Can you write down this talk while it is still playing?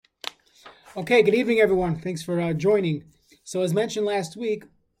Okay, good evening, everyone. Thanks for joining. So, as mentioned last week,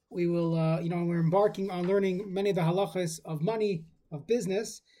 we will, we're embarking on learning many of the halachas of money, of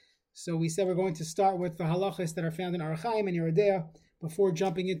business. So, we said we're going to start with the halachas that are found in Arachaim and Yeridea before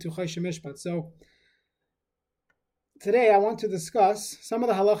jumping into Choshen Mishpat. So, today I want to discuss some of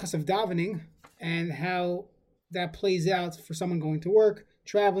the halachas of davening and how that plays out for someone going to work,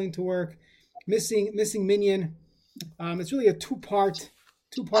 traveling to work, missing Minyan. It's really a two parts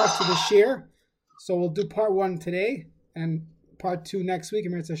to the share. So we'll do part one today and part two next week,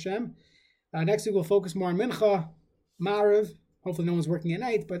 Emir Hashem. Next week we'll focus more on Mincha, Ma'ariv. Hopefully no one's working at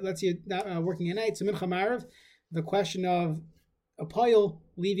night, but let's see, not working at night. So Mincha, Ma'ariv, the question of a Payil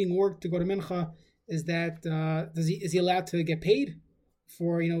leaving work to go to Mincha, is he allowed to get paid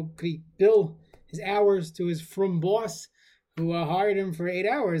for, could he bill his hours to his frum boss who hired him for 8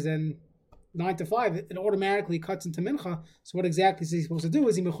 hours and 9 to 5, it automatically cuts into Mincha. So what exactly is he supposed to do?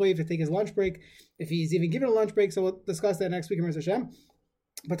 Is he mechuyev to take his lunch break? If he's even given a lunch break, so we'll discuss that next week in Hashem.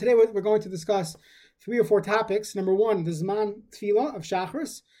 But today we're going to discuss 3 or 4 topics. Number one, the Zman Tefillah of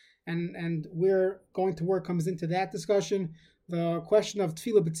Shacharis, and where going to work comes into that discussion. The question of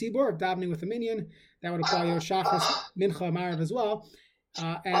Tefillah B'tzibor, of davening with a Minyan, that would apply to Shacharis, Mincha, Ma'ariv as well.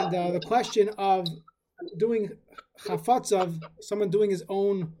 And the question of doing chafatz, of someone doing his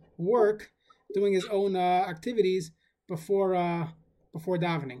own work, doing his own activities before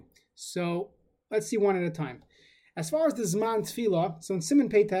davening. So let's see one at a time. As far as the Zman Tefillah, so in Siman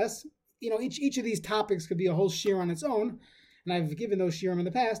Peites, each of these topics could be a whole shir on its own, and I've given those shirim in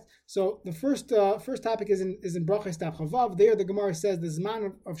the past. So the first topic is in Brachos Daf Chavav. There the Gemara says the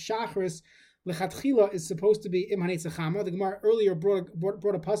Zman of Shacharis Lechatchila is supposed to be Im Hanetzachama. The Gemara earlier brought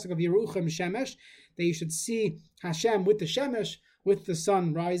a pasuk of Yeruchem Shemesh, that you should see Hashem with the Shemesh, with the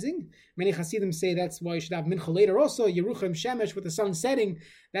sun rising. Many Hasidim say that's why you should have Mincha later also. Yeruchem Shemesh, with the sun setting,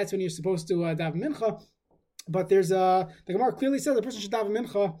 that's when you're supposed to daven Mincha. But the Gemara clearly says the person should daven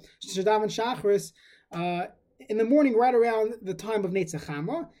Mincha, should daven Shacharis in the morning, right around the time of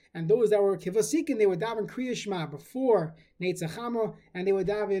Netzachama. And those that were Kivasikin, they would daven Kriya Shema before Netzachama, and they would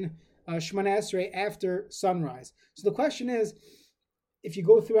daven Shemana Esrei after sunrise. So the question is, if you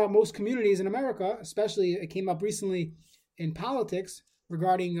go throughout most communities in America, especially it came up recently in politics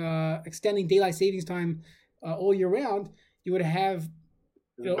regarding extending daylight savings time all year round, you would have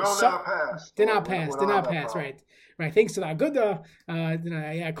did not pass, right. Thanks to that good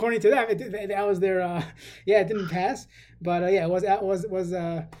according to them, that was their it didn't pass, but it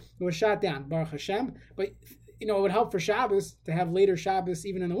was shot down, Baruch Hashem. But it would help for Shabbos to have later Shabbos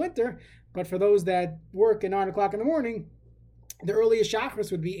even in the winter. But for those that work at 9 o'clock in the morning, the earliest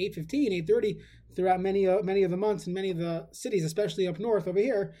Shacharis would be 8:15, 8:30 throughout many of the months in many of the cities, especially up north over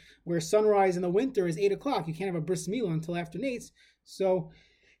here, where sunrise in the winter is 8 o'clock. You can't have a bris milah until after Nates. So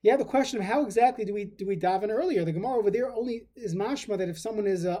you have the question of how exactly do we daven earlier? The Gemara over there only is mashma that if someone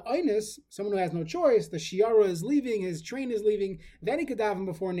is einus, someone who has no choice, the shiara is leaving, his train is leaving, then he could daven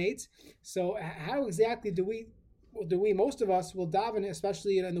before Nates. So how exactly do we, most of us will daven,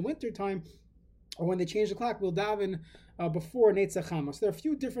 especially in the winter time, or when they change the clock, we'll daven before Netzachama. So there are a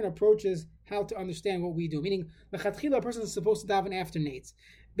few different approaches how to understand what we do. Meaning, the Chatchila, a person is supposed to daven after Nates.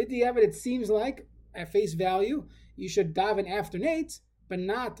 B'diavad, it seems like, at face value, you should daven after Nates, but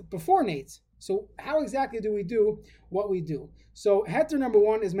not before Nates. So how exactly do we do what we do? So heter number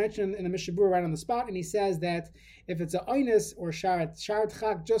 1 is mentioned in the Mishabur right on the spot, and he says that if it's a Einis or Sharat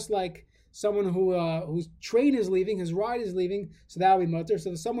Chak, just like someone whose train is leaving, his ride is leaving, so that would be mutter.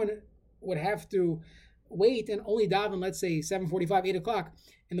 So someone would have to wait and only daven, let's say 7:45, 8 o'clock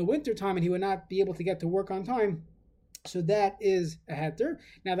in the winter time, and he would not be able to get to work on time. So that is a heter.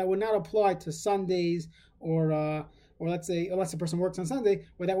 Now that would not apply to Sundays or let's say unless a person works on Sunday,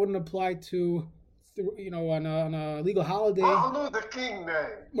 where that wouldn't apply to on a legal holiday. Martin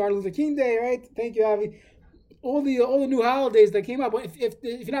Luther King Day, right? Thank you, Avi. All the new holidays that came up. If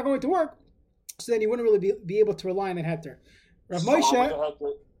you're not going to work, so then you wouldn't really be able to rely on that heter. Rav Moshe.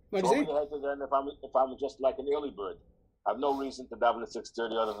 What do you say? Then if I'm just like an early bird, I have no reason to daven at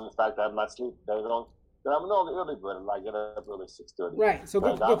 6:30 other than the fact that I'm not sleeping. Then I'm an early bird and I get up early 6:30. Right. So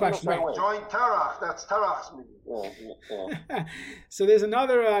good question. Right. Join Tarach. That's Tarach's meeting. Yeah. So there's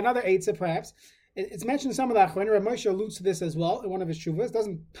another eitzah perhaps. It's mentioned in some of the Achronim. Rav Moshe alludes to this as well in one of his shuvas.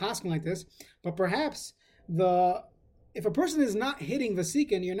 Doesn't pass like this, but perhaps the if a person is not hitting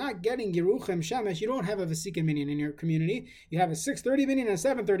Vasikin, you're not getting Yeruchem Shemesh, you don't have a Vasikin Minyan in your community. You have a 6:30 Minyan and a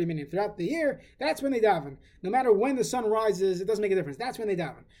 7:30 Minyan. Throughout the year, that's when they daven. No matter when the sun rises, it doesn't make a difference. That's when they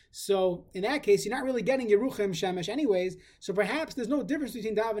daven. So in that case, you're not really getting Yeruchem Shemesh anyways. So perhaps there's no difference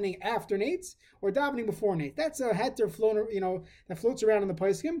between davening after Nates or davening before Nates. That's a heter flown, that floats around in the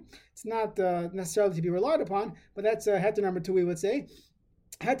Poskim. It's not necessarily to be relied upon, but that's a heter number 2, we would say.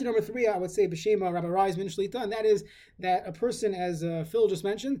 Heter number 3, I would say, B'Shema Rabbi Reisman Shlita, and that is that a person, as Phil just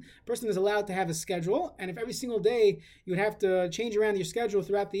mentioned, a person is allowed to have a schedule, and if every single day you would have to change around your schedule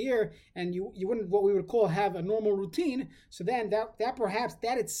throughout the year, and you wouldn't, what we would call, have a normal routine, so then that perhaps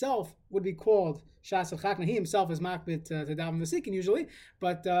that itself would be called Shas Chakna. He himself is makbid to daven v'sikin usually,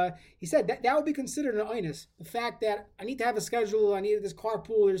 but he said that would be considered an oinus. The fact that I need to have a schedule, I need this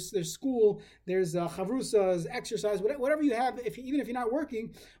carpool, there's school, there's chavrusas, exercise, whatever you have. Even if you're not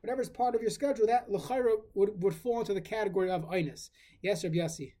working, whatever is part of your schedule, that l'chayra would fall into the category of oinus. Yes, Rabbi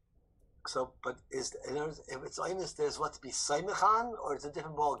Yossi. So, but if it's oinus, there's what to be saimechan, or it's a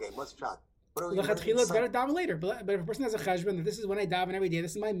different ball game. What's the shot? Lechatchila, it's better to daven later. But if a person has a cheshbon that this is when I daven every day,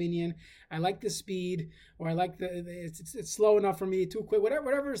 this is my minyan, I like the speed, or I like it's slow enough for me, too quick,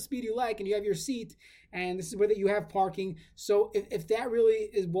 whatever speed you like, and you have your seat, and this is where you have parking. So if that really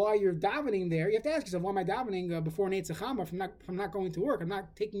is why you're davening there, you have to ask yourself, why am I davening before Neit Zechama if I'm not going to work? I'm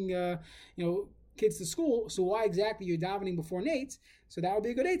not taking kids to school. So why exactly you're davening before Neit? So that would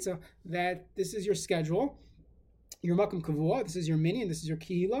be a good eitzah, that this is your schedule. Your makom kavua, this is your minyan, this is your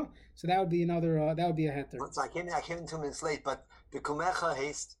kihila, so that would be another. That would be a heter. So I came in 2 minutes late, but the kumecha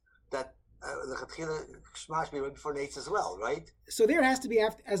haste that the chatchila shmash be right before Nates as well, right? So there has to be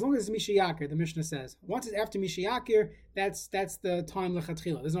after, as long as it's mishiyakir. The Mishnah says once it's after mishiyakir, that's the time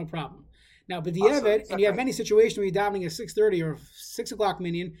lechatchila. There's no problem. Now, but the evet, and you have many situations where you're davening at 6:30 or 6 o'clock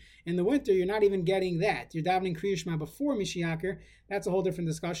minyan. In the winter, you're not even getting that. You're davening Kriya Shema before Mishiyakir. That's a whole different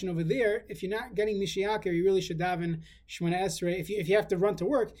discussion over there. If you're not getting Mishiyakir, you really should daven Shemona Esrei. If you have to run to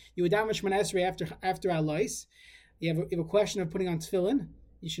work, you would daven Shemona Esrei after Alais. You have a question of putting on tefillin.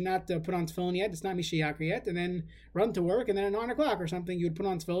 You should not put on tefillin yet. It's not Mishiyakir yet. And then run to work, and then at 9 o'clock or something, you would put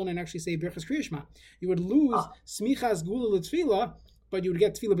on tefillin and actually say Birchas Kriya Shema. You would lose Smichas Gula L'Tefillah, but you would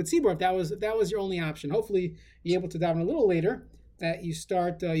get Tefillah B'Tzibur if that was your only option. Hopefully, you're able to daven a little later. That you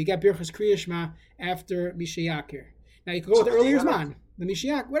start, you get Birchas Kriya Shema after Mishiyakir. Now you can go with the earlier Zman, the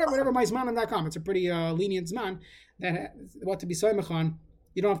Mishiyak, whatever myzmanim.com. It's a pretty lenient Zman that what to be Soymechan.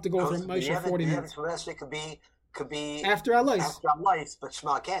 You don't have to go for Moshe 40 minutes. Could be after Alais. But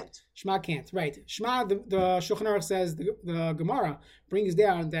Shema can't. Shema can't, right? Shema, the Shulchan Aruch says, the Gemara brings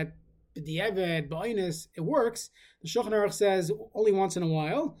down that the Eved, Ba'inus, it works. The Shulchan Aruch says only once in a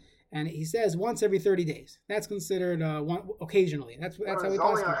while. And he says once every 30 days. That's considered one occasionally. That's how we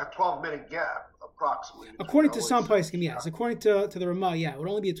call it. Only a 12-minute gap, approximately. According to some poskim, yes. According to the Ramah, yeah, it would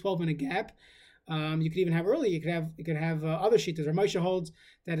only be a 12-minute gap. You could even have early. You could have other shittas. Ramosha holds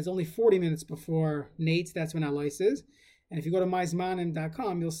that it's only 40 minutes before Nates. That's when Alais is. And if you go to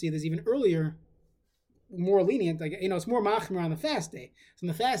myzmanim.com, you'll see there's even earlier, more lenient. It's more machmir on the fast day. So on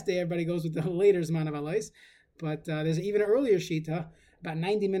the fast day, everybody goes with the later Zman of Alais. But there's even an earlier shita, about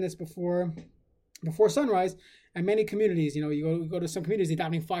 90 minutes before sunrise, and many communities, you go to some communities, they're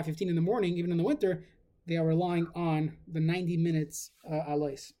davening 5:15 in the morning, even in the winter, they are relying on the 90 minutes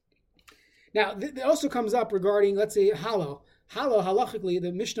alais. Now, it also comes up regarding, let's say, halal. Halal, halachically,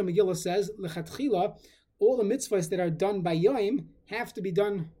 the Mishnah Megillah says, lechatchila, all the mitzvahs that are done by Yom have to be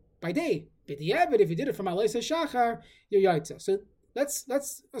done by day. But if you did it from alais shachar, you're yaitza. So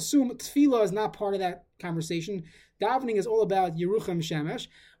let's assume tefillah is not part of that conversation. Davening is all about Yeruchem Shemesh,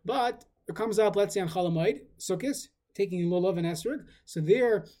 but it comes up, let's say, on Chalamoid, Sukkos, taking Lulav and Esrog. So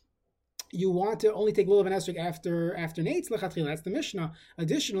there, you want to only take Lulav and Esrog after Nates Lechatchila. That's the Mishnah.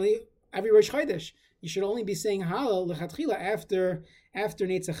 Additionally, every Rosh Chodesh, you should only be saying Halal Lechatchila after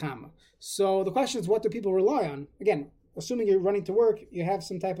Nates Zechama. So the question is, what do people rely on? Again, assuming you're running to work, you have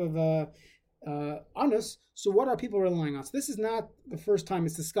some type of honest. So what are people relying on? So this is not the first time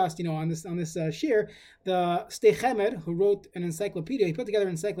it's discussed, on this shir. The Stei Chemed, who wrote an encyclopedia, he put together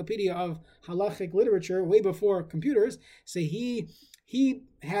an encyclopedia of halachic literature way before computers. So he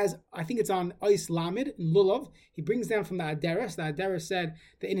has, I think it's on Ois Lamed in Lulav. He brings down from the Aderes. The Aderes said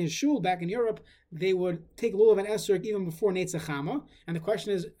that in his shul back in Europe, they would take Lulav and Esrog even before Neit Zechama. And the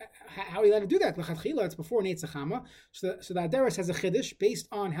question is, how are you allowed to do that? L'chatchila, it's before Neit Zechama. So the Aderes has a chiddush based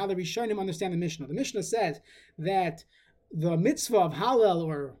on how the Rishonim understand the Mishnah. The Mishnah says that the mitzvah of Halal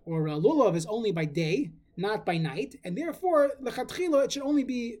or Lulav is only by day, not by night, and therefore l'chatchila it should only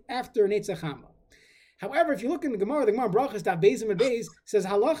be after Neit Zechama. However, if you look in the Gemara Brachas Daf Beis and Beis says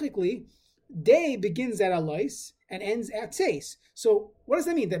halachically day begins at Alois and ends at Tzeis. So what does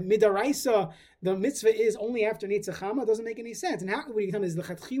that mean? That midaraisa, the mitzvah is only after Netzachama? Doesn't make any sense. And how can we become is the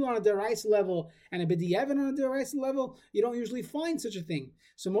Chatchila on a deraisa level and a b'di'evan on a deraisa level? You don't usually find such a thing.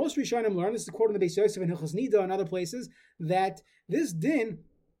 So most Rishonim learn, this is a quote in the Beis Yosef and Hilchos Nida and other places, that this din,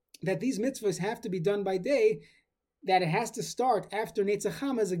 that these mitzvahs have to be done by day, that it has to start after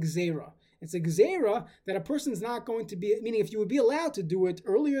Netzachama is a gzeira. It's a gzeira that a person's not going to be, meaning if you would be allowed to do it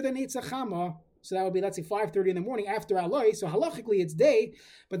earlier than Netzachama, so that would be, let's say, 5:30 in the morning after Aloi, so halachically it's day,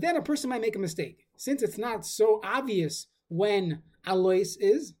 but then a person might make a mistake. Since it's not so obvious when Alois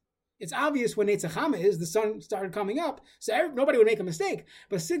is, it's obvious when Netzachama is, the sun started coming up, so nobody would make a mistake.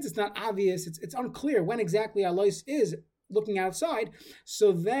 But since it's not obvious, it's unclear when exactly Alois is looking outside,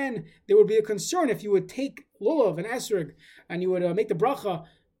 so then there would be a concern if you would take lulav and esrog and you would make the bracha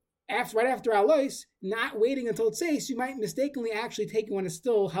right after Alois, not waiting until Tzeis, you might mistakenly actually take it when it's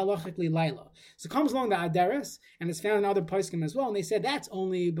still halachically Laila. So comes along the Aderes, and it's found in other poskim as well, and they said that's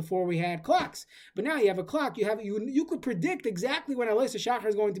only before we had clocks. But now you have a clock, you could predict exactly when Alois Shachar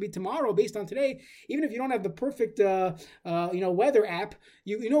is going to be tomorrow based on today, even if you don't have the perfect weather app,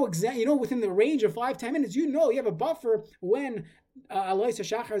 you know within the range of 5-10 minutes, you have a buffer when Alois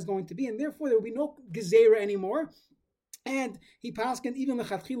Shachar is going to be, and therefore there will be no gezerah anymore. And he paskin even the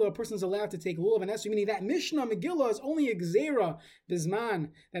chatchila, a person is allowed to take lulav and esrog, meaning that Mishnah Megillah is only a gzeira bizman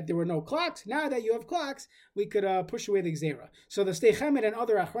that there were no clocks. Now that you have clocks, we could push away the gzeira. So the Stei Chemed and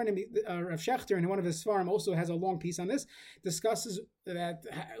other achronim, Rav Shechter in one of his farm also has a long piece on this, discusses that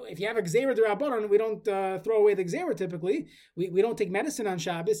if you have a gzeira d'Rabbanan, we don't throw away the gzeira typically. We don't take medicine on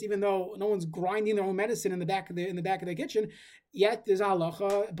Shabbos, even though no one's grinding their own medicine in the back of the kitchen. Yet there's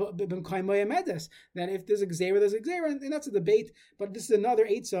halacha that if there's a gzeira, there's a gzeira, and that's a debate. But this is another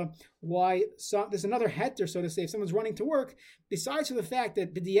eitzah why there's another heter, so to say, if someone's running to work. Besides for the fact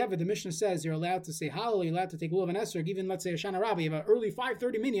that b'di'evad, the Mishnah says you're allowed to say halal, you're allowed to take lulav and esrog, even let's say a Shana Rabbah, you have an early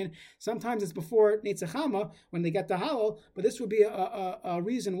 5:30 minyan. Sometimes it's before Netzachama when they get the halal, but this would be a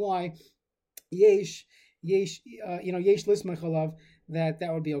reason why yesh lismach alav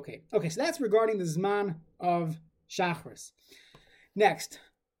that would be okay. Okay, so that's regarding the Zman of Shacharis. Next,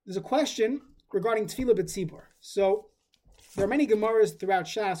 there's a question regarding Tefillah b'tzibur. So there are many Gemaras throughout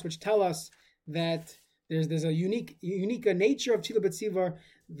Shas which tell us that there's a unique nature of Tefillah b'tzibur.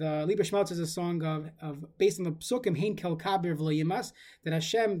 The Liber Shmaltz is a song of based on the Psukim Hein Kel Kabir V'lo Yimas, that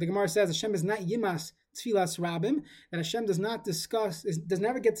Hashem, the Gemara says Hashem is not Yimas Tfilas Rabbim, that Hashem does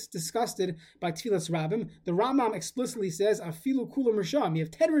never get disgusted by Tfilas Rabbim. The Rambam explicitly says Afilu Kulam Risham. You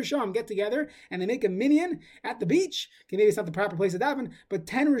have 10 Risham get together and they make a minyan at the beach. Okay, maybe it's not the proper place to daven, but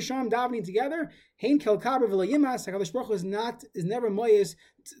 10 Risham davening together. Hein Kel Kabir V'lo Yimas. HaKadosh Baruch Hu is never moyes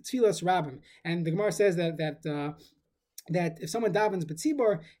Tfilas Rabbim. And the Gemara says that if someone davens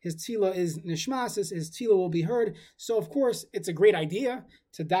b'tzibur, his tefillah is nishmas, his tefillah will be heard. So of course, it's a great idea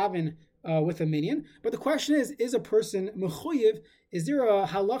to daven with a minyan. But the question is a person mechuyev? Is there a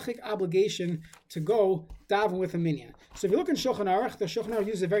halachic obligation to go daven with a minyan? So if you look in Shulchan Aruch, the Shulchan Aruch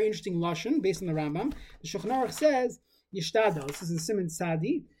uses a very interesting lashon based on the Rambam. The Shulchan Aruch says yishtadel. This is in Siman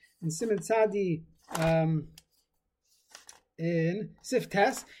Tzadi. In Siman Tzadi. In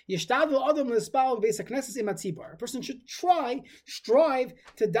Siftes, Yishtadel Adam L'Spal Beis HaKnesses Im HaTzibur. A person should strive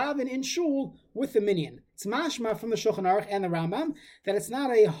to daven in shul with the minyan. It's mashma from the Shulchan Aruch and the Rambam that it's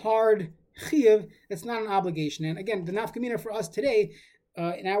not a hard chiyuv, it's not an obligation. And again, the nafkamina for us today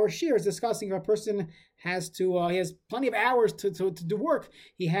in our shir is discussing if a person has to, he has plenty of hours to do work,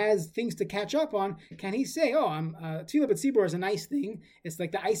 he has things to catch up on. Can he say, Tefillah b'tzibur is a nice thing, it's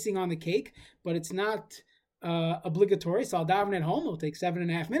like the icing on the cake, but it's not obligatory, so I'll daven at home. It'll take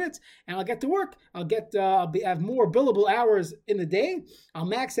 7.5 minutes, and I'll get to work. I'll have more billable hours in the day. I'll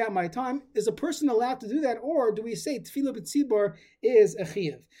max out my time. Is a person allowed to do that, or do we say Tefillah b'tzibur is a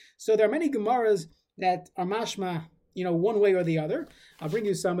chiyuv? So there are many Gemaras that are mashma, one way or the other. I'll bring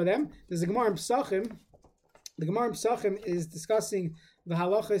you some of them. There's a Gemara in Pesachim. The Gemara in Pesachim is discussing the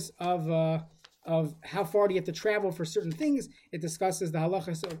halachas of how far do you have to travel for certain things. It discusses the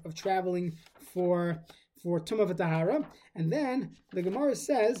halachas of traveling for Tumah v'Tahara. And then the Gemara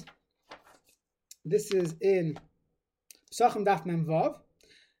says, this is in Pesachim Daf Mem Vav,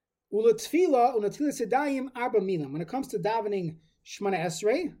 U'letfila u'netilas yadayim arba milim. When it comes to davening Shmona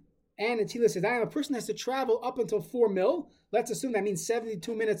Esrei and netilas yadayim, a person has to travel up until 4 mil. Let's assume that means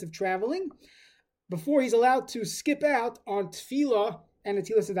 72 minutes of traveling before he's allowed to skip out on tefillah and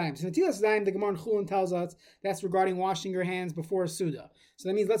netilas yadayim. So netilas yadayim, the Gemara in Chulin tells us that's regarding washing your hands before a Suda. So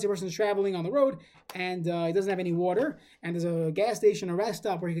that means let's say a person is traveling on the road and he doesn't have any water, and there's a gas station, a rest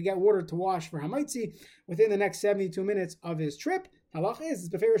stop where he could get water to wash for Hamaitzi within the next 72 minutes of his trip. Halacha is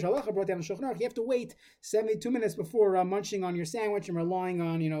Beferish Halacha brought down in Shulchan Aruch. You have to wait 72 minutes before munching on your sandwich and relying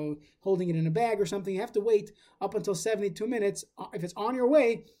on, holding it in a bag or something. You have to wait up until 72 minutes if it's on your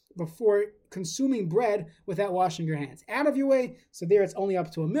way before consuming bread without washing your hands. Out of your way, so there it's only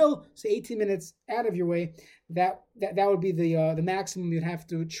up to a mil. So 18 minutes out of your way, that would be the maximum you'd have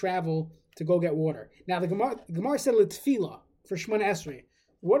to travel to go get water. Now the Gemara said Litfila for Shemona Esrei.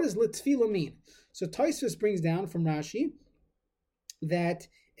 What does Litfila mean? So Tosfos brings down from Rashi that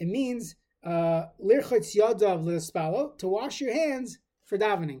it means lirchotz yadav l'spalo, to wash your hands for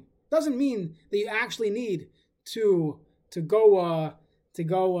davening. Doesn't mean that you actually need to go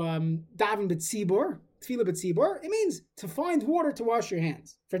daven b'tzibor, tefillah b'tzibor. It means to find water to wash your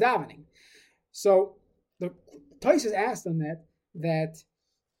hands for davening. So the Tosfos asked on that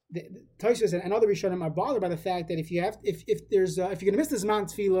the Tosfos and other Rishonim are bothered by the fact that if you're going to miss the Zman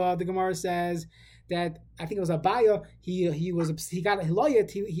Tefillah, the Gemara says that, I think it was Abaya, he got a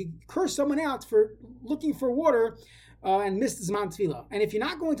hilayat, he cursed someone out for looking for water and missed Zman Tefillah. And if you're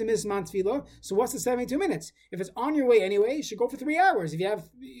not going to miss Zman Tefillah, so what's the 72 minutes? If it's on your way anyway, you should go for 3 hours.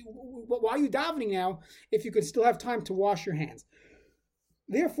 Why are you davening now if you could still have time to wash your hands?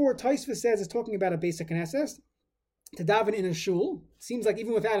 Therefore, Tosfos says it's talking about a basic knesses. To daven in a shul, seems like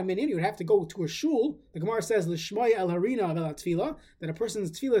even without a minyan, you would have to go to a shul. The Gemara says l'shmoy el harina vel tefillah, that a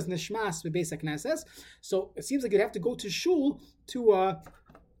person's tefillah is nishmas b'beis hakneses. So it seems like you'd have to go to shul to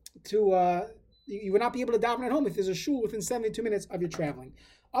you would not be able to daven at home if there's a shul within 72 minutes of your traveling.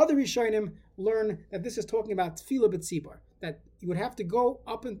 Other Rishonim learn that this is talking about tefillah b'tzibor, that you would have to go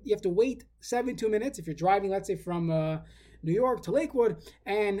up and you have to wait 72 minutes if you're driving, let's say from New York to Lakewood,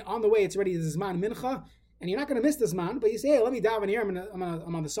 and on the way it's already the Zman Mincha. And you're not going to miss this man, but you say, hey, let me daven here. I'm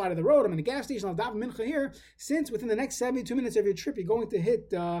on the side of the road. I'm in a gas station. I'll daven mincha here. Since within the next 72 minutes of your trip, you're going to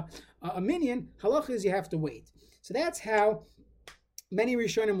hit a minyan, halacha is you have to wait. So that's how many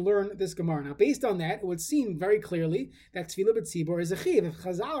Rishonim learn this Gemara. Now, based on that, it would seem very clearly that tefillah b'tzibor is a chiv. If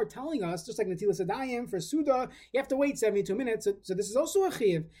Chazal are telling us, just like Netilas Adayim for Suda, you have to wait 72 minutes. So this is also a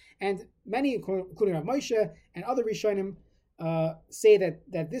chiv. And many, including Rav Moshe and other Rishonim, say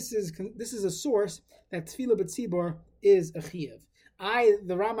that this is a source that tefillah b'tzibor is a chiyuv.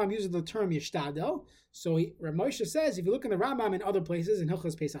 The Rambam uses the term yishtadel. So Rav Moshe says, if you look in the Rambam in other places, in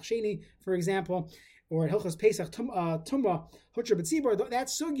Hilchos Pesach Sheni, for example, or in Hilchos Pesach Tumah Hutra b'tzibor, that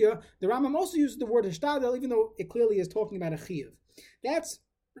sugya, the Rambam also uses the word yishtadel, even though it clearly is talking about a chiyuv. That's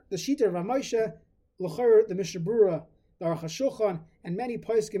the shita of Rav Moshe, l'cher, the Mishnah Berurah, the Aruch HaShulchan, and many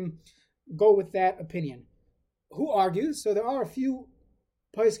poskim go with that opinion. Who argues? So there are a few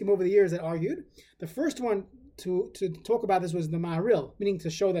poskim over the years that argued. The first one to talk about this was the Maharil, meaning to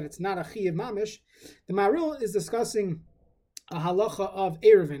show that it's not a chiyuv mamish. The Maharil is discussing a halacha of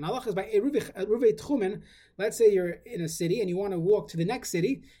eruvin. Halacha is by eruvei tchumen. Let's say you're in a city and you want to walk to the next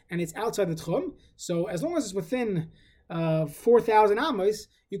city and it's outside the tchum. So as long as it's within 4,000 amos,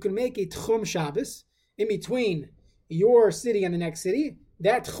 you can make a tchum Shabbos in between your city and the next city.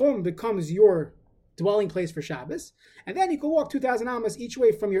 That tchum becomes your dwelling place for Shabbos, and then you can walk 2,000 amos each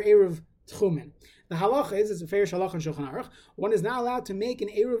way from your Eruv Tchumen. The halacha is, it's a Ferish halacha in Shulchan Aruch, one is not allowed to make an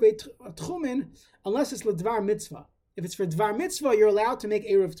Eruv Tchumen unless it's l'dvar mitzvah. If it's for dvar mitzvah, you're allowed to make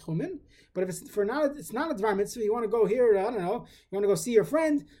Eruv Tchumen, but if it's not a dvar mitzvah, you want to go here, I don't know, you want to go see your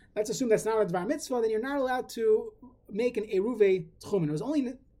friend, let's assume that's not a dvar mitzvah, then you're not allowed to make an Eruv Tchumen. It was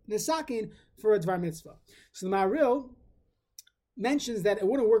only nesakin for a dvar mitzvah. So the Maharil mentions that it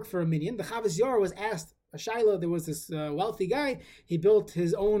wouldn't work for a minyan. The Chavos Yair was asked a shaila. There was this wealthy guy. He built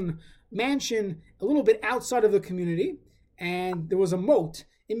his own mansion a little bit outside of the community, and there was a moat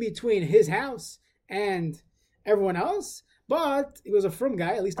in between his house and everyone else. But he was a frum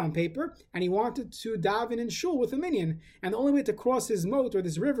guy, at least on paper, and he wanted to daven in shul with a minyan. And the only way to cross his moat or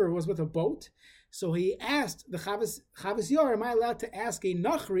this river was with a boat. So he asked the Chavos Yair, am I allowed to ask a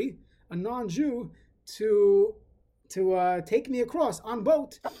nachri, a non-Jew, to take me across on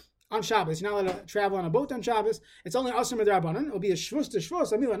boat on Shabbos? You're not allowed to travel on a boat on Shabbos. It's only Asur Midrabanan. It'll be a shvus to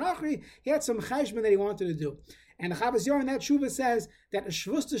shvus. Amila Nachri. He had some cheshbon that he wanted to do. And the Chavos Yair in that shuvah says that a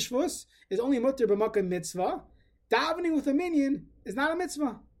shvus to shvus is only mutter b'makom mitzvah. Davening with a minyan is not a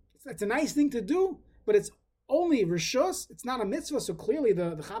mitzvah. It's a nice thing to do, but it's only rishus. It's not a mitzvah. So clearly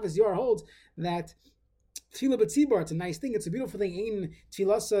the Chavos Yair holds that tefillah b'tzibor, it's a nice thing, it's a beautiful thing. Ein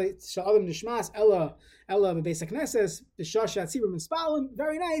tefillah sha'adam nishmas ella b'beis hakneses b'shah she'atzibur mispalim.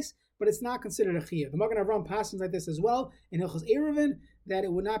 Very nice, but it's not considered a chiyuv. The Magen Avraham passes like this as well in Hilchos Eruvin, that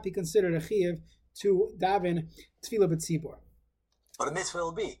it would not be considered a chiyuv to daven tefillah b'tzibor. But a mitzvah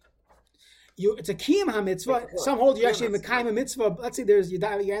will be. it's a kiyum ha-mitzvah. Some hold you actually mekayim a mitzvah. Let's say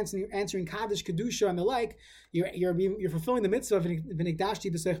you're answering kaddish kedusha and the like. You're fulfilling the mitzvah of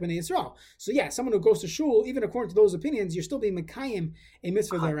v'nikdashti b'seich b'nei Yisrael. So yeah, someone who goes to shul, even according to those opinions, you're still being mekayim a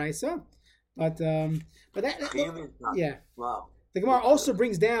mitzvah deraisa. But that yeah. Wow. The Gemara also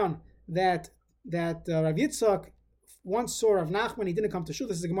brings down that Rav Yitzchak once saw Rav Nachman. He didn't come to shul.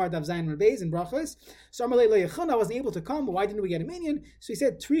 This is the Gemara Daf Zayin Rebbeis in Brachos. So Amalei Lo Yechon, I wasn't able to come. Why didn't we get a minyan? So he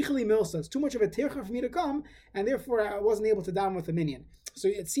said Tricheli Milsa. It's too much of a tircha for me to come, and therefore I wasn't able to daven with a minyan. So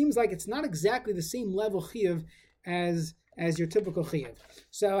it seems like it's not exactly the same level chiyuv as your typical chiyuv.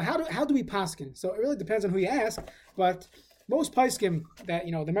 So how do we paskin? So it really depends on who you ask, but most poskim that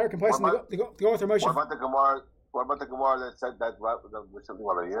the American poskim they go with their Moshe. What about the Gemara? What about the Gemara that said that something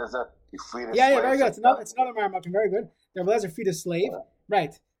about Eliezer? He freed his slave. Yeah, very good. It's another Maramachim. Very good. The Eliezer freed his slave.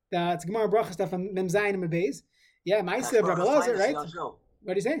 Right. It's Gemara Bracha stuff from Mem Zayin and Beis. Yeah, Ma'aseh Rabbi Eliezer, right? What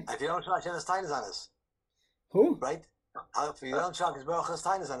do you say? If you don't shock, his time is on us. Who? Right. If you don't shock, his Bracha's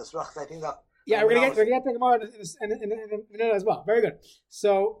time is on us. I think that. Yeah, we're gonna get the Gemara in a minute as well. Very good.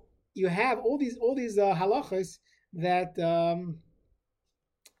 So you have all these halachas that.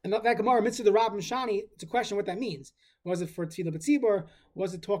 And that Gemara Mitzvah the Rab Mishani, it's a question what that means. Was it for Tefillah B'tzibur?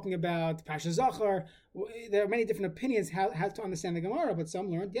 Was it talking about Pasha Zachar? There are many different opinions how to understand the Gemara, but some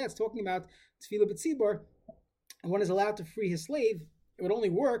learned, it's talking about Tefillah B'tzibur, and one is allowed to free his slave. It would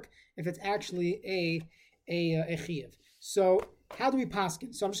only work if it's actually a chiyuv. So how do we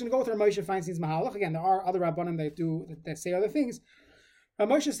paskin? So I'm just going to go with our Moshe Feinstein's Mahalach. Again, there are other Rabbanim that say other things.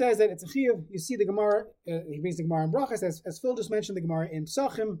 Moshe says that it's a chiyuv. You see the Gemara, he brings the Gemara in Brachas, as Phil just mentioned, the Gemara in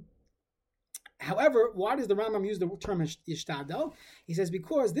Psachim. However, why does the Rambam use the term yishtadel? He says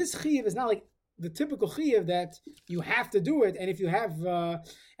because this chiyuv is not like the typical chiyuv that you have to do it, and if you have,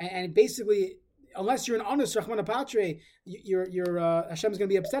 and basically, unless you're an honest Rachmana Patre, Hashem is going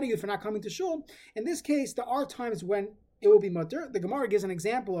to be upset at you for not coming to shul. In this case, there are times when it will be mutter. The Gemara gives an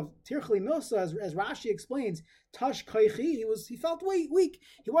example of Tirchli Milsa, as Rashi explains. Tash Kaichi, he felt weak.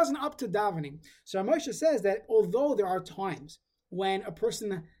 He wasn't up to davening. So Moshe says that although there are times when a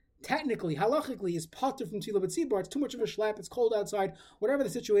person technically, halachically, is patur from Tefillah B'tzibur, it's too much of a schlep, it's cold outside, whatever the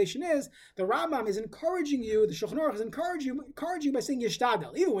situation is, the Rambam is encouraging you, the Shulchan Aruch is encouraging you by saying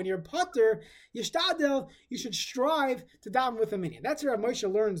yishtadel. Even when you're patur, yishtadel, you should strive to daven with a minyan. That's where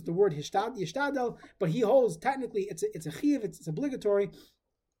Moshe learns the word yishtadel, but he holds technically it's a chiyuv, it's obligatory,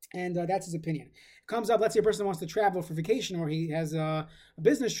 and that's his opinion. It comes up, let's say a person wants to travel for vacation, or he has a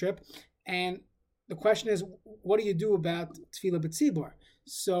business trip, and the question is, what do you do about Tefillah B'tzibur?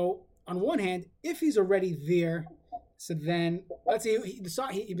 So, on one hand, if he's already there, so then, let's say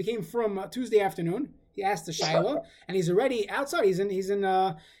he became from Tuesday afternoon, he asked the Shiloh, and he's already outside, he's in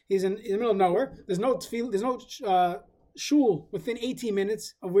the middle of nowhere, there's no shul within 18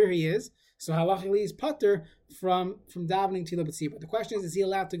 minutes of where he is, so halachically he's patur from davening Tefillah B'tzibur. The question is he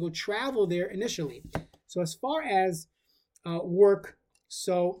allowed to go travel there initially? So as far as work,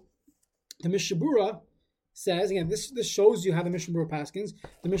 so the Mishabura says, again, this shows you how the Mishnah Berurah paskins.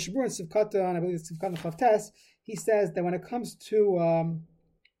 The Mishnah Berurah in Sivkata, and I believe it's Sivkata and Chavtes, he says that when it comes to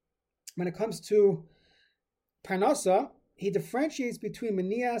Parnasa, he differentiates between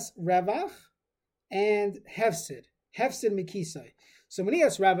Manias Ravach and Hefsid Mikisai. So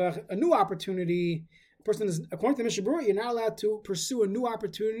Manias Ravach, a new opportunity. A person is, according to the Mishnah Berurah, you're not allowed to pursue a new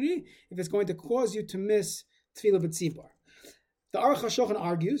opportunity if it's going to cause you to miss Tefillah B'tzibur. The Aruch HaShulchan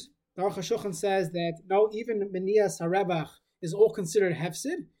argues. The Aruch HaShulchan says that no, even Menias HaRevach is all considered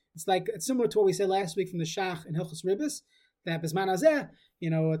hefsid. It's similar to what we said last week from the Shach and Hilchos Ribbis, that Bisman Hazeh,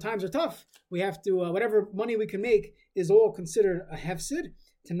 times are tough. We have to, whatever money we can make is all considered a hefsid,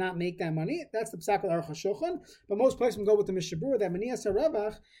 to not make that money. That's the Psak of Aruch HaShulchan. But most places can go with the Mishnah Berurah that Menias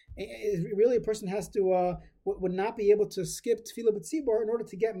HaRevach is really a person has to, would not be able to skip Tefillah B'tzibur in order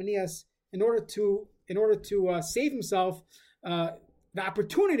to get Menias, in order to save himself the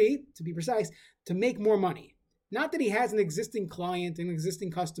opportunity, to be precise, to make more money. Not that he has an existing client, an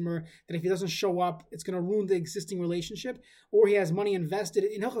existing customer, that if he doesn't show up, it's going to ruin the existing relationship, or he has money invested.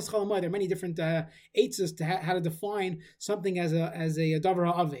 In Hilchos Chalamai, there are many different eitzes to how to define something as a davar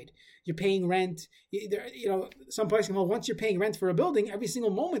ha'aved. You're paying rent. Some places can hold, once you're paying rent for a building, every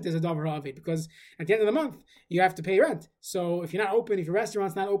single moment there's a davar ha'aved, because at the end of the month, you have to pay rent. So if you're not open, if your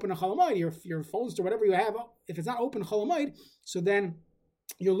restaurant's not open on Chalamai, your phone store, whatever you have, if it's not open Chalamai, so then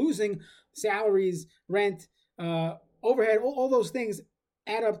you're losing salaries, rent, overhead, all those things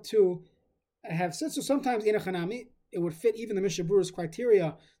add up to have. So sometimes in a chanami, it would fit even the Mishnah Berurah's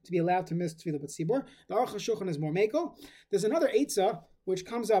criteria to be allowed to miss Tefillah B'tzibur. The Aruch HaShulchan is more meko. There's another eitzah which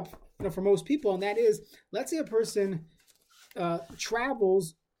comes up, for most people, and that is, let's say a person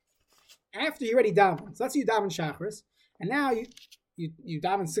travels after you already daven. So let's say you daven Shacharis, and now you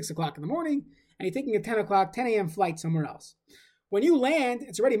daven 6 o'clock in the morning, and you're taking a 10 a.m. flight somewhere else. When you land,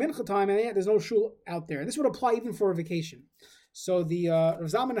 it's already mincha time, and there's no shul out there. And this would apply even for a vacation. So the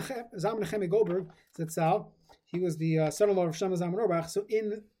Zman Tefillah Goldberg, Zatzal, he was the son-in-law of Shlomo Zalman Auerbach. So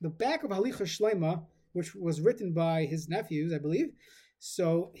in the back of Halicha Shleima, which was written by his nephews, I believe,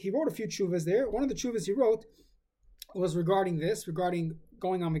 so he wrote a few tshuvas there. One of the tshuvas he wrote was regarding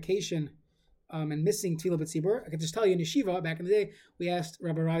going on vacation and missing Tefillah B'tzibur. I can just tell you in yeshiva, back in the day, we asked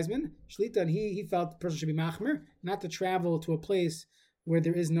Rabbi Reisman, Shlita, and he felt the person should be machmer, not to travel to a place where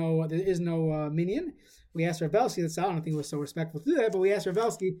there is no minyan. We asked Rav Belsky, I don't think he was so respectful to do that, but we asked Rav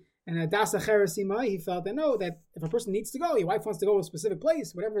Belsky, and Shacharis, he felt that no, that if a person needs to go, your wife wants to go to a specific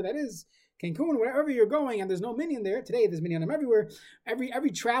place, whatever that is, Cancun, wherever you're going, and there's no minyan there. Today, there's minyanim everywhere.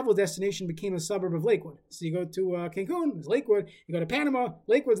 Every travel destination became a suburb of Lakewood. So you go to Cancun, there's Lakewood. You go to Panama,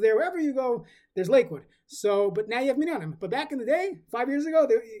 Lakewood's there. Wherever you go, there's Lakewood. So, but now you have minyanim. But back in the day, 5 years ago,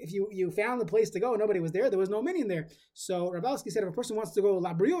 if you found the place to go, nobody was there. There was no minyan there. So Rav Belsky said, if a person wants to go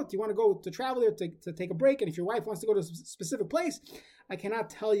La Briot, you want to go to travel there to take a break, and if your wife wants to go to a specific place, I cannot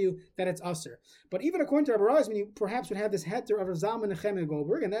tell you that it's usher. But even according to Rabbi Reisman, you perhaps would have this heter of Zalman Tefillah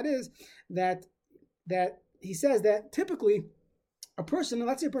Goldberg, and that is that he says that typically a person,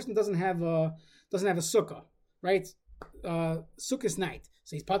 let's say a person doesn't have a sukkah, right? Sukkah's night,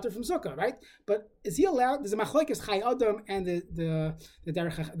 so he's patur from sukkah, right? But is he allowed? There's a machlokes Chai Adam and the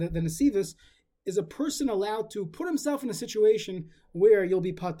Nesivus. Is a person allowed to put himself in a situation where you'll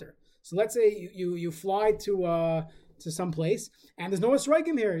be patur? So let's say you fly to some place, and there's no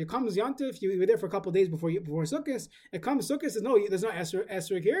esrogim here. You come as Yantif, you were there for a couple of days before Sukkot. It comes Sukkot, says no, there's no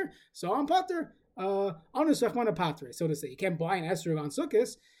esrog here, so I'm patur. Anusachmana patre, so to say. You can't buy an esrog on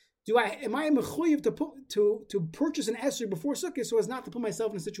Sukkot. Am I mechuyev to purchase an esrog before Sukkot so as not to put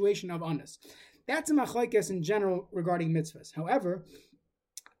myself in a situation of anus? That's a machlokes in general regarding mitzvahs. However,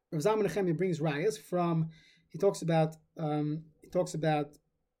 Rav Zalman Nechemia brings rayas from. He talks about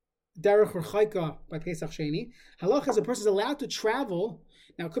Derech or Chayka by Pesach Sheni. Halach is a person is allowed to travel.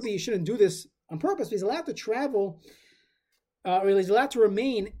 Now, it could be you shouldn't do this on purpose, but he's allowed to travel, or he's allowed to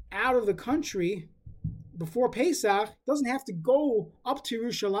remain out of the country before Pesach. Doesn't have to go up to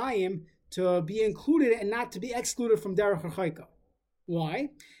Yerushalayim to be included and not to be excluded from Derech or Chayka. Why?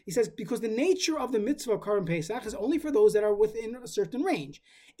 He says because the nature of the mitzvah of Karim Pesach is only for those that are within a certain range.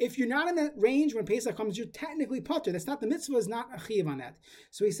 If you're not in that range when Pesach comes, you're technically patur. That's not, the mitzvah is not a chiyuv on that.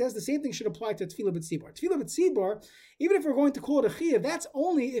 So he says the same thing should apply to Tefillah B'tzibur. Tefillah B'tzibur, even if we're going to call it a chiyuv, that's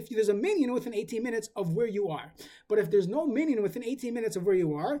only if there's a minyan within 18 minutes of where you are. But if there's no minyan within 18 minutes of where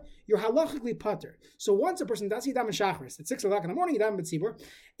you are, you're halachically patur. So once a person does daven Shacharis at 6 o'clock in the morning, you daven B'tzibur,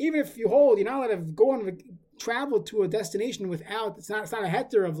 even if you're not allowed to go on travel to a destination without, it's not a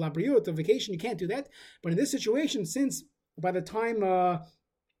heter of la briut, of vacation, you can't do that. But in this situation, since by the time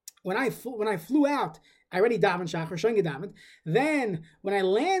when I flew out, I already davened Shachar, showing davened. Then when I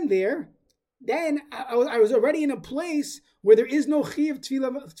land there, then I was already in a place where there is no chiyuv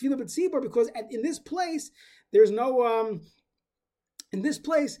tefillah b'tzibur, because in this place there's no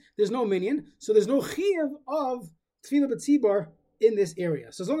minyan, so there's no chiyuv of tefillah b'tzibur in this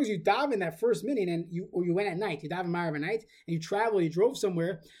area. So as long as you daven that first minyan and you went at night, you daven Marav at night, and you drove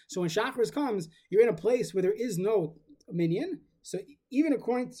somewhere, so when Shacharis comes, you're in a place where there is no minyan. So even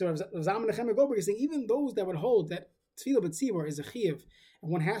according to Zalman Tefillah Goldberg is saying, even those that would hold that Tefillah B'tzibur is a chiyuv,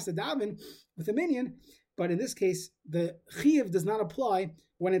 and one has to daven with a minyan, but in this case, the chiyuv does not apply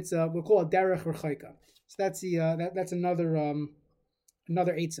when it's we'll call it derech or chayka. So that's that's another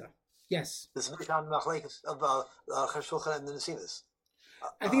eitzah. Yes. This is on machlekes of Cheshulchan and the Nesivus.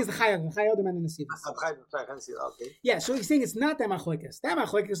 I think it's the Chayadim and the Nesivus. Okay. Yeah, so he's saying it's not that machlekes. That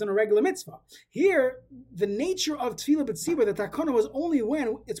machlekes is in a regular mitzvah. Here, the nature of Tefillah B'tzibur, the takana was only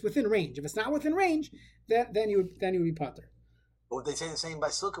when it's within range. If it's not within range, then you would be patur. But would they say the same by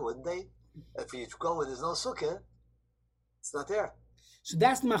sukkah, wouldn't they? If you go where there's no sukkah, it's not there. So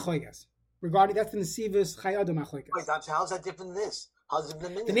that's the machlekes. That's the Nesivus Chayadim machlekes. Wait, how's that different than this?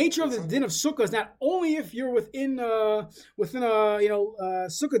 The nature of the din of sukkah is not only if you're within a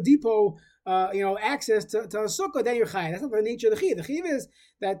sukkah depot, access to a sukkah, then you're chayav. That's not the nature of the chiyuv. The chiyuv is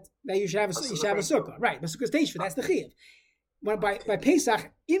that you should have a sukkah, right? But sukkah stage for that's the chiyuv. When by Pesach,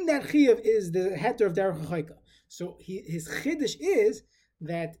 in that chiyuv is the heter of derech chayka. So his chiddush is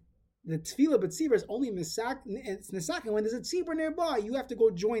that the tefillah b'tzibur is only nisak, and when there's a tzibur nearby, you have to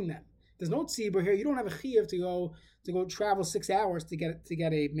go join them. There's no tzibur here. You don't have a chiyuv to go travel 6 hours to get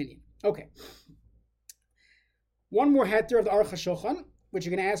a minyan. Okay. One more heter of the Aruch HaShulchan, which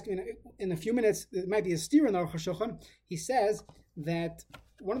you're going to ask in a few minutes. It might be a steer in the Aruch HaShulchan. He says that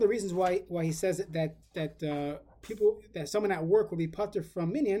one of the reasons why he says that someone at work will be patur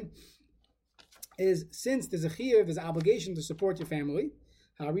from minyan is since there's a chiyuv, there's an obligation to support your family.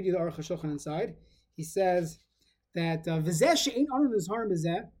 I'll read you the Aruch HaShulchan inside. He says that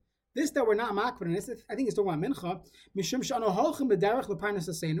this that we're not makbid on, I think it's talking about mincha. Mishum she'anu holchim b'derech l'parnas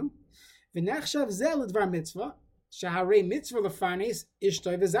asenu, v'nechshav zeh l'dvar mitzvah, sheharei mitzvah l'farnes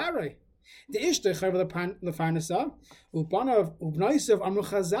ishtoi v'zarei. The ishtoi chayv l'farnasa, ubanav ubnoisav amru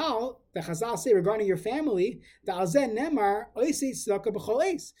chazal, the chazal say regarding your family, the alzeh nemar oisei tzedakah b'chol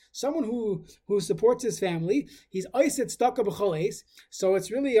eis. Someone who supports his family, he's oisei tzedakah b'chol eis, so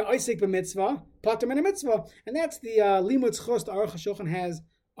it's really a oisei b'mitzvah, patur min mitzvah, and that's the limud zchus the Aruch HaShulchan has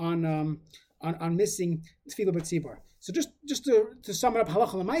on missing tefillah b'tzibur. So just to sum it up,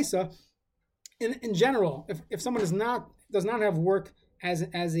 halacha l'maisa, in general, if someone does not have work as a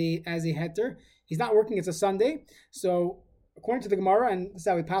heter, he's not working. It's a Sunday, so according to the Gemara, and this is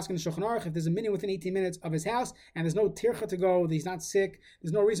how we pass in the Shulchan Aruch, if there's a minyan within 18 minutes of his house and there's no tircha to go, he's not sick,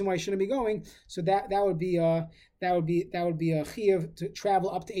 there's no reason why he shouldn't be going. So that would be a chiyuv to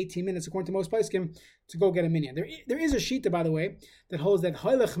travel up to 18 minutes according to most poskim to go get a minyan. There is a shita, by the way, that holds that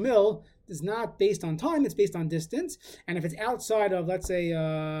hoylech mil is not based on time; it's based on distance. And if it's outside of, let's say,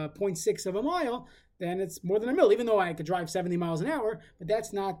 0.6 of a mile, then it's more than a mil. Even though I could drive 70 miles an hour, but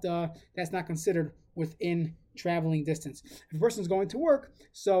that's not considered within traveling distance. If a person's going to work,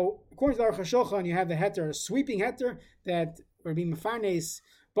 so according to the Aruch HaShulchan, you have the heter, a sweeping heter that would be mefarnes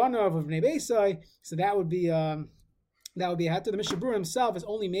banav of bnei beisai. So that would be a heter. The Mishnah Berurah himself is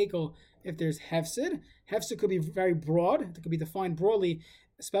only makel if there's hefsid. Hefsid could be very broad. It could be defined broadly,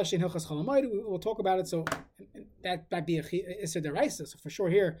 especially in Hilchas Cholamayid. We'll talk about it. So that might be a Isser Deraisa. So for sure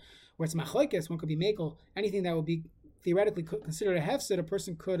here, where it's machlokes, one could be makel. Anything that would be theoretically considered a hefsid, a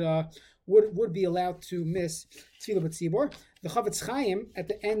person could would be allowed to miss tefillah b'tzibor. The Chavetz Chaim at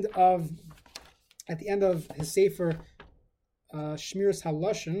the end of his sefer Shmiras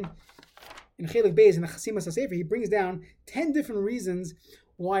Halashon in Chelik Beis in the Chasimas HaSefer, he brings down 10 different reasons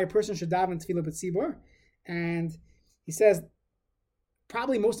why a person should daven tefillah b'tzibor, and he says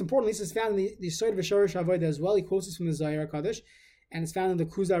probably most importantly, this is found in the Yesod V'Shorish Avodah as well. He quotes this from the Zohar HaKadosh, and it's found in the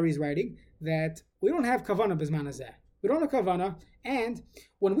Kuzari's writing that we don't have kavanah b'zman hazeh. We don't have kavanah, and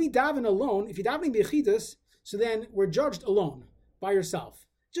when we daven alone, if you're davening b'yechidus, so then we're judged alone, by yourself,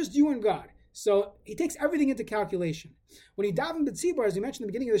 just you and God. So he takes everything into calculation. When you daven b'tzibur, as we mentioned at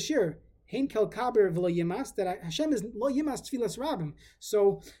the beginning of the shir, hein kel kaber v'lo yimas, that Hashem is lo yimas tfilas rabim.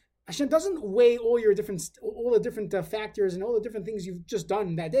 So Hashem doesn't weigh all the different factors and all the different things you've just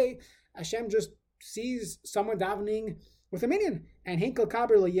done that day. Hashem just sees someone davening with a minyan, and hein kel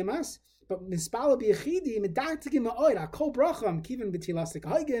kaber lo yimas. But mispala b'yechidi medartikim ma'oid akol bracham kivin b'tilas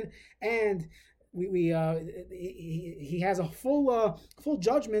l'kahagin, and he has a full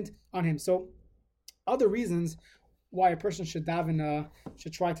judgment on him. So other reasons why a person should daven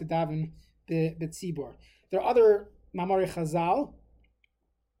should try to daven b'tzibur. There are other mamari chazal.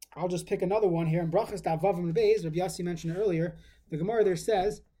 I'll just pick another one here in Brachas Davavim Beis. Rabbi Yossi mentioned earlier. The Gemara there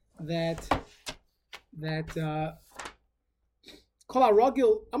says that someone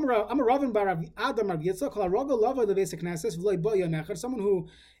who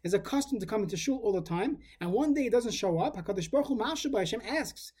is accustomed to coming to shul all the time, and one day he doesn't show up. HaKadosh Baruch Hu Hashem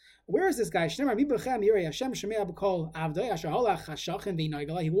asks, where is this guy? He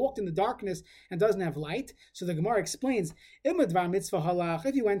walked in the darkness and doesn't have light. So the Gemara explains, if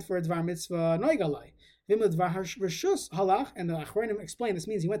he went for a dvar mitzvah noigalai, and the Achronim explain this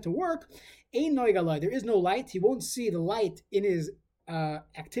means he went to work. There is no light. He won't see the light in his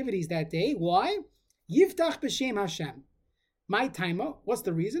activities that day. Why? Yiftach b'shem Hashem. My timer. What's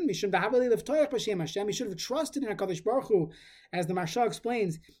the reason? He should have trusted in HaKadosh Baruch Hu, as the Marsha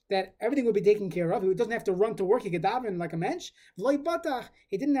explains, that everything will be taken care of. He doesn't have to run to work. He could daven like a mensch.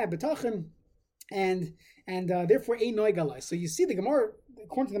 He didn't have betachim, and therefore ein noigalai. So you see the Gemara,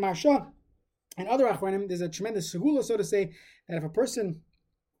 according to the Marsha and other Achronim, there's a tremendous segula, so to say, that if a person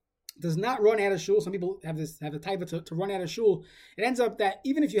does not run out of shul, some people have a taiva to run out of shul. It ends up that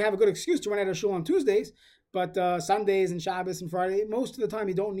even if you have a good excuse to run out of shul on Tuesdays, but Sundays and Shabbos and Friday, most of the time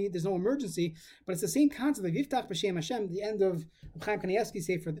you don't need, there's no emergency. But it's the same concept of Yiftach B'Shem Hashem. The end of Chaim Kanievsky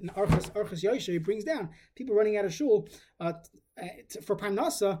say for Archas Yosher, he brings down people running out of shul for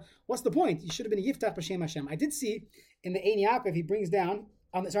Parnasa. What's the point? You should have been a Yiftach B'Shem Hashem. I did see in the Ein Yaakov, he brings down,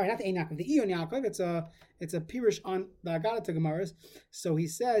 not the Ein Yaakov, the Iyon Yaakov. It's a pirush on the Agadata Gemaras. So he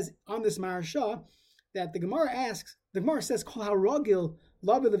says on this Marasha that the Gemara says Kol HaRagil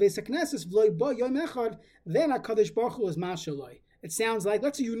Labi Leveis HaKnesses V'lo Ba Yom Echad, then HaKadosh Baruch Hu is Mashaloi. It sounds like,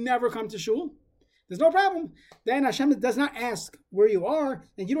 let's say you never come to shul. there's no problem. Then Hashem does not ask where you are,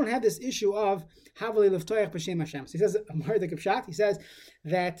 and you don't have this issue of Havali Leftoyach B'Shem Hashem. So he says, he says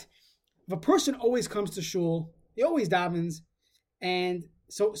that if a person always comes to shul, he always davens, and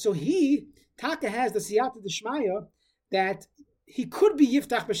so he, Taka has the Siyata D'Shmaya that he could be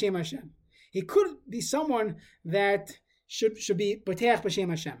Yiftach B'Shem Hashem. He could be someone that should be B'Teach B'Shem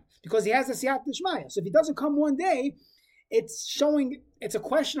Hashem, because he has the Siyata D'Shmaya. So if he doesn't come one day, it's a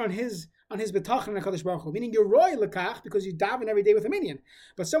question on his betachon in HaKadosh Baruch Hu, meaning you're roy lekach because you daven every day with a minyan.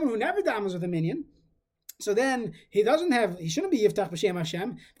 But someone who never davens with a minyan, so then he shouldn't be yiftach b'shem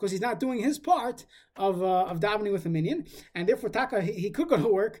Hashem because he's not doing his part of davening with a minyan, and therefore Taka he could go to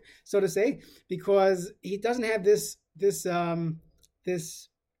work, so to say, because he doesn't have this protection.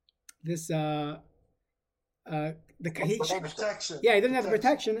 Yeah, he doesn't have the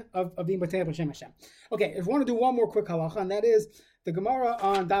protection of being B'Tei B'Shem Hashem. Okay, if we want to do one more quick halacha, and that is the Gemara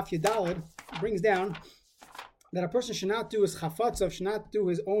on Daf Yudalid brings down that a person should not do his chafatzav, should not do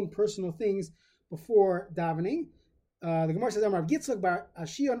his own personal things before davening. The Gemara says, "Amar Gitzlak bar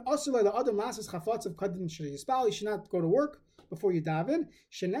Ashion Osula the other masses chafatzav kadin sheispal." You should not go to work before you daven.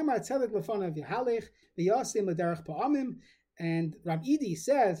 Shenemar tzedek lefanav yahalech v'yasim l'derech pa'amim. And Rav Idi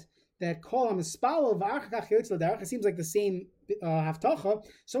says that kol hamispal v'achakach yotz l'derech. It seems like the same haftacha.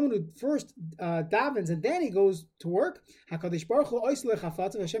 Someone who first davens and then he goes to work. Hakadosh Baruch Hu oisle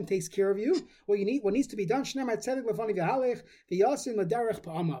chafatzav. Hashem takes care of you. What needs to be done. Shneimar tzedek lefanav yahalech v'yasim l'derech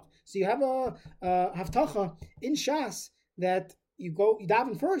pa'amav. So you have a haftacha in Shas that you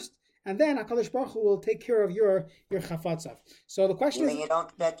daven first, and then HaKadosh Baruch Hu will take care of your chafatzav. So the question is, you don't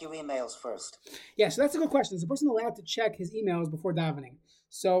check your emails first. Yeah, so that's a good question. Is a person allowed to check his emails before davening?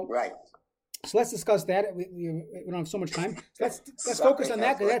 So right. So let's discuss that. We don't have so much time. So let's focus on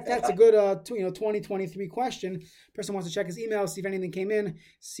that, because that's a good 2023 question. Person wants to check his email, see if anything came in,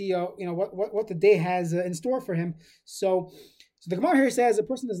 see what the day has in store for him. So the Gemara here says a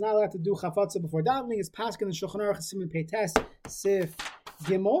person is not allowed to do chafatza before davening. It's paskin and Shulchan Aruch Siman Peites Sif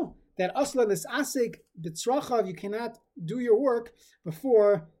Gimel that asla l'sasik b'tzrachav, you cannot do your work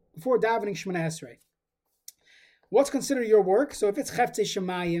before davening Shemona Esrei. What's considered your work? So if it's Cheftzei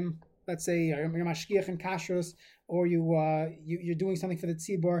Shemayim, let's say you're mashgiach in kashrus, or you're doing something for the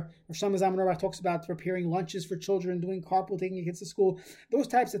tzibur, or Shlomo Zalman Auerbach talks about preparing lunches for children, doing carpool, taking your kids to school. Those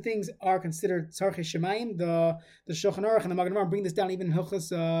types of things are considered tzarchei shemayim. The Shulchan Aruch and the Magen Avraham bring this down even in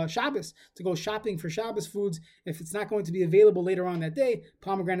Hilchos Shabbos, to go shopping for Shabbos foods. If it's not going to be available later on that day,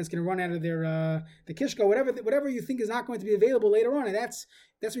 pomegranate's going to run out of their the kishka, whatever you think is not going to be available later on, and that's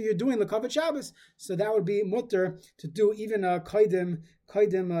what you're doing l'kavod Shabbos. So that would be mutter to do even a kaidim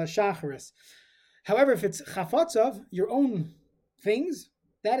shacharis. However, if it's chafatzav, your own things,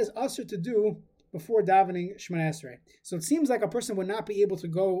 that is usher to do before davening Shemona Esrei. So it seems like a person would not be able to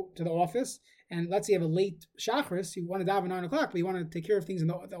go to the office, and let's say you have a late shacharis, you want to daven 9 o'clock, but you want to take care of things in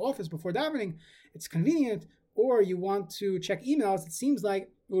the office before davening, it's convenient, or you want to check emails, it seems like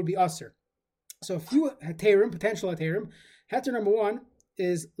it would be usher. So a few potential heterim. Heter number one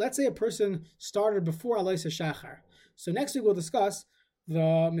is, let's say a person started before Alois HaShachar. So next week we'll discuss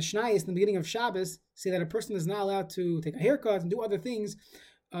the Mishnayos in the beginning of Shabbos say that a person is not allowed to take a haircut and do other things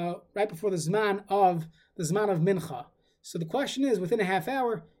right before the Zman of Mincha. So the question is, within a half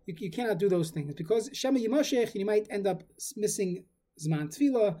hour, you cannot do those things, because Shema Yimashech, you might end up missing Zman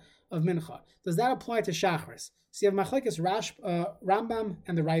Tefillah of Mincha. Does that apply to Shacharis? So you have Machlekes Rambam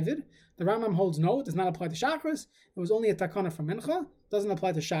and the Ravid. The Rambam holds no, it does not apply to Shacharis. It was only a takana for Mincha. Doesn't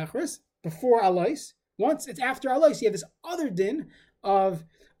apply to Shacharis. Before Alois. Once it's after Alois, you have this other din of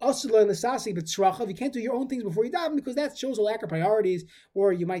Asula L'Sasi B'Tzrachav. You can't do your own things before you daven, because that shows a lack of priorities,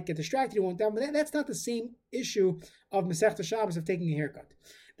 or you might get distracted, you won't daven. But that's not the same issue of Masechta Shabbos, of taking a haircut.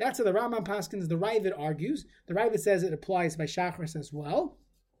 That's how the Rambam paskins. The Ravid argues. The Ravid says it applies by Shacharis as well.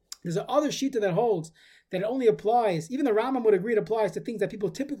 There's another shita that holds that it only applies, even the Rambam would agree it applies to things that people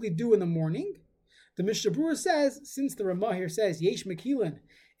typically do in the morning. The Mishnah Berurah says, since the Ramah here says, Yesh Mekilin,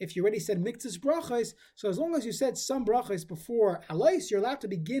 if you already said miktzas brachos, so as long as you said some brachos before Alois, you're allowed to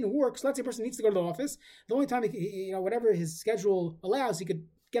begin work. So let's say a person needs to go to the office. The only time whatever his schedule allows, he could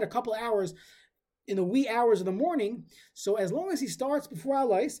get a couple hours in the wee hours of the morning. So as long as he starts before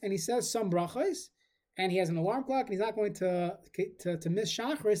Alois and he says some brachos, and he has an alarm clock, and he's not going to miss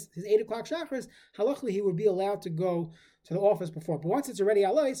Shacharis, his 8 o'clock Shacharis, halachically he would be allowed to go to the office before. But once it's already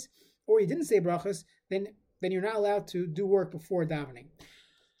Alois, or he didn't say brachos, then you're not allowed to do work before davening.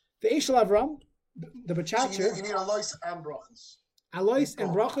 The Eishel Avram, the Bachatcher. So you need Alois and brachos. Alois and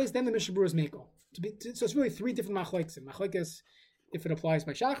brachos, then the Mishnah Berurah is Mekel. So it's really three different machlekes. Machlekes, if it applies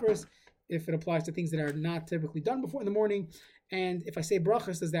by Shacharis, if it applies to things that are not typically done before in the morning, and if I say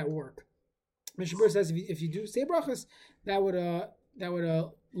brachos, does that work? Mishnah Berurah says if you do say brachas, that would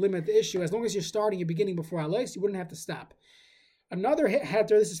limit the issue. As long as you're beginning before Alois, you wouldn't have to stop. Another heter,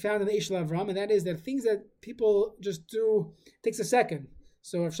 this is found in the Ishla Avram, and that is that things that people just do takes a second.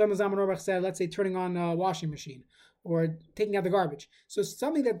 So if Shlomo Zalman Auerbach said, let's say turning on a washing machine or taking out the garbage, so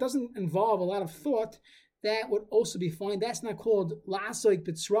something that doesn't involve a lot of thought, that would also be fine. That's not called la'asoik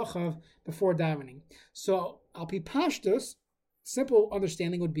b'tzrachav before davening. So al pi pashtus, simple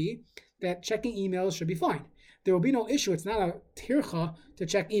understanding would be that checking emails should be fine. There will be no issue. It's not a tircha to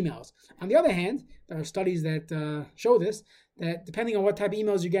check emails. On the other hand, there are studies that show this, that depending on what type of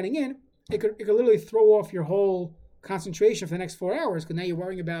emails you're getting in, it could literally throw off your whole concentration for the next 4 hours, because now you're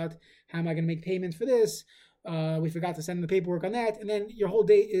worrying about how am I going to make payments for this? We forgot to send in the paperwork on that, and then your whole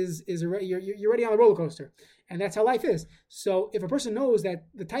day is already, you're already on the roller coaster, and that's how life is. So if a person knows that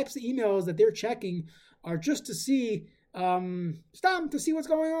the types of emails that they're checking are just to see to see what's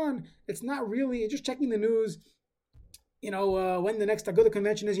going on, it's not really just checking the news. When the next Aguda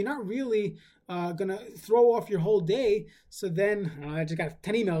convention is, you're not really going to throw off your whole day. So then, I just got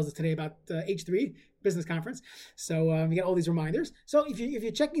 10 emails today about H3 business conference. So you get all these reminders. So if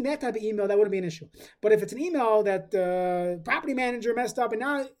you're checking that type of email, that wouldn't be an issue. But if it's an email that the property manager messed up, and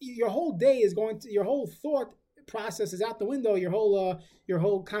now your whole day is your whole thought process is out the window, your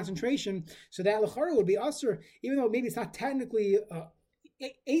whole concentration. So that l'chara would be usher, even though maybe it's not technically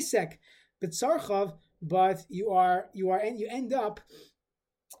asek, but sarchav. But you end up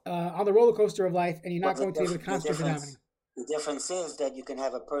on the roller coaster of life, and you're not going to be able to concentrate on davening. The difference is that you can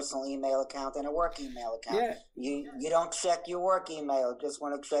have a personal email account and a work email account. Yeah. You don't check your work email; just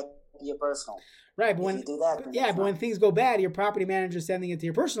want to check your personal. Right, but when you do that, but when things go bad, your property manager is sending it to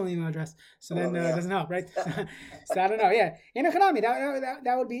your personal email address. So then it doesn't help, right? So I don't know. Yeah, in a chanami,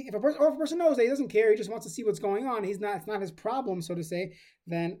 that would be if a person knows that he doesn't care, he just wants to see what's going on. It's not his problem, so to say.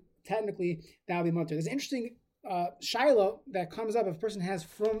 Then technically that would be mutter. There's an interesting shaila that comes up if a person has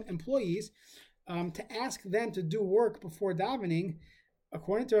from employees to ask them to do work before davening.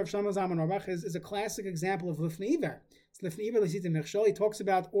 According to Rav Shlomo Zalman Auerbach, is a classic example of lifnei iver. It's lifnei iver l'sita mechshol. He talks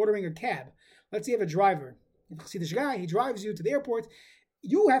about ordering a cab. Let's say you have a driver. You see this guy, he drives you to the airport.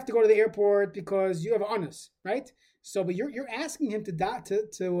 You have to go to the airport because you have honors, right? So, but you're asking him to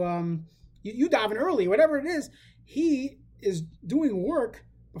you daven early, whatever it is. He is doing work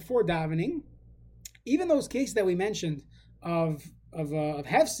before davening. Even those cases that we mentioned of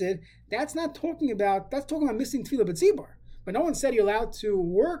hefsid, that's talking about missing tefillah b'tzibur. But no one said you're allowed to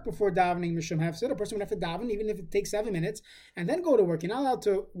work before davening mishum hefsid. A person would have to daven even if it takes 7 minutes and then go to work. You're not allowed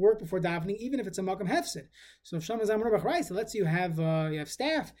to work before davening even if it's a makam hefsid. So if Shlomo Zalman Auerbach writes, it lets you have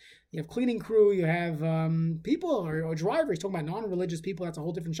staff, you have cleaning crew, you have people or drivers. He's talking about non-religious people. That's a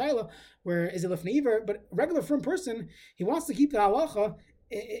whole different shaila. Where is it lifnei iver? But a regular firm person, he wants to keep the halacha.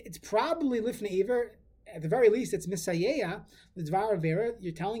 It's probably lifnei iver. At the very least, it's misayeya, the dvar avera.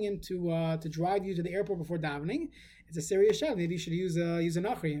 You're telling him to drive you to the airport before davening. It's a serious shav. Maybe you should use a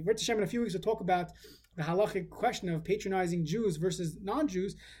nachri. V'et Hashem, in a few weeks, we'll talk about the halachic question of patronizing Jews versus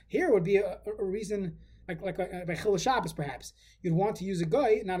non-Jews. Here would be a reason, like by Chil Shabbos, perhaps. You'd want to use a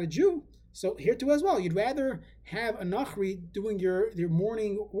guy, not a Jew. So here too as well. You'd rather have a nachri doing your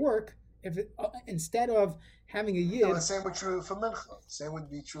morning work instead of having a yid. The same would be true for mincha. Same would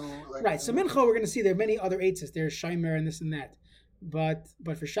be true. Right. So mincha, we're going to see there are many other eitzes. There's shaymer and this and that. But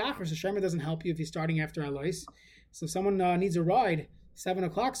for Shacharis, the shaymer doesn't help you if you're starting after Alois. So if someone needs a ride 7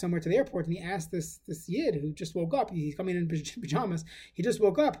 o'clock somewhere to the airport, and he asks this yid who just woke up, he's coming in pajamas, he just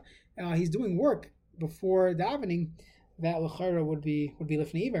woke up, he's doing work before davening, that l'chara would be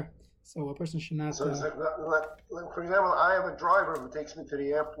lifnei iver. So a person should not. So like, for example, I have a driver who takes me to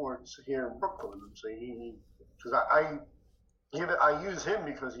the airports here in Brooklyn. So because I use him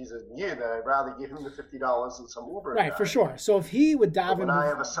because he's a yid, and I'd rather give him the $50 than some Uber. Right, for sure. So if he would daven, when I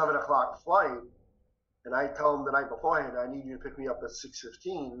have a 7 o'clock flight, and I tell him the night beforehand, I need you to pick me up at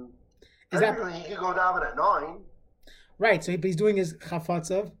 6:15. He could go daven at 9. Right. So he's doing his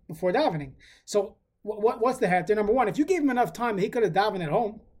chafatzav before davening. So what's the heter? Number one, if you gave him enough time, he could have davened at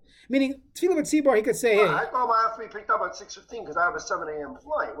home. Meaning, tefillah b'tzibur, he could say, hey. I told him I have to be picked up at 6:15 because I have a 7 a.m.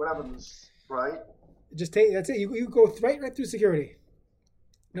 flight. Whatever this, right? Just take, that's it. You go right through security.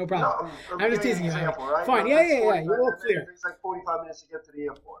 No problem. No, I'm just teasing you. Right? Fine. Yeah. You're all clear. It takes like 45 minutes to get to the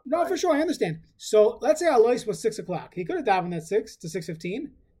airport. No, right? For sure. I understand. So let's say Alois was 6 o'clock. He could have davened at 6 to 6:15.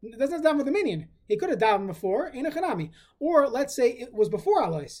 That's not daven with the minyan. He could have davened before in a chanami. Or let's say it was before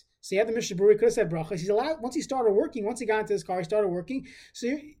Alois. So you have the Mishnah Berurah, could have said brachas. He's allowed, once he started working, once he got into his car, he started working.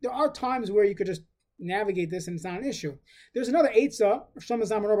 So there are times where you could just navigate this and it's not an issue. There's another eitzah. Shlomo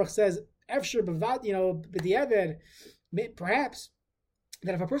Zalman Auerbach says, Efshir b'vad, b'diavad, perhaps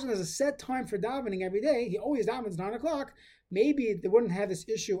that if a person has a set time for davening every day, he always davens 9 o'clock, maybe they wouldn't have this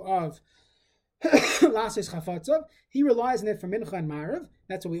issue of lasis chafatzov. He relies on it for mincha and marav.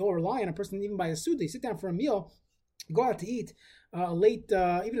 That's what we all rely on. A person, even by a suda, you sit down for a meal, go out to eat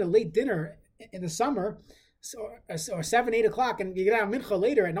even a late dinner in the summer, or 7, 8 o'clock, and you get out of mincha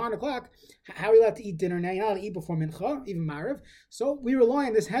later at 9 o'clock. How are you allowed to eat dinner now? You're not allowed to eat before mincha, even marav. So we rely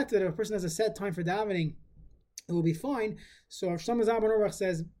on this heter that if a person has a set time for davening, it will be fine. So if Shlomo Zalman Auerbach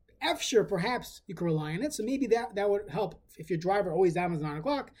says, Efshir, perhaps you can rely on it. So maybe that would help. If your driver always davens 9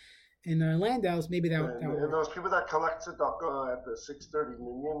 o'clock in Landau's, maybe that would and work. those people that collect tzedakah at the 6:30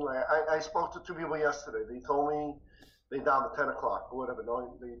 Minyan, I spoke to 2 people yesterday. They told me they daven at 10 o'clock or whatever.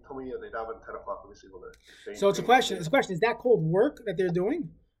 No, they told me they daven at 10 o'clock. Let me see what So it's a question. It's a question. Is that called work that they're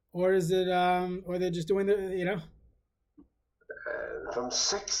doing, or is it, or they're just doing from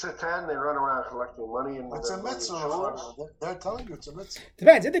 6 to 10, they run around collecting money. And it's a mitzvah. They're telling you it's a mitzvah.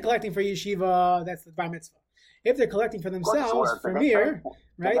 Depends. If they're collecting for yeshiva, that's the bar mitzvah. If they're collecting for themselves, for mir,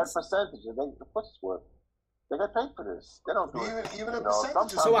 right? That percentage, what's it worth? They got paid for this. They don't do even a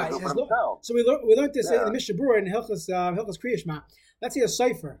percentage. So what? So we learned this in the Mishnah Berurah in Hilchos Kriya Shema. Let's say a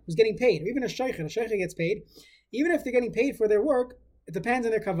sofer who's getting paid, or even a sheicher gets paid. Even if they're getting paid for their work, it depends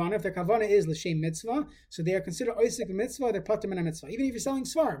on their kavanah. If their kavanah is l'shem mitzvah, so they are considered oisik mitzvah, they're patur min mitzvah. Even if you're selling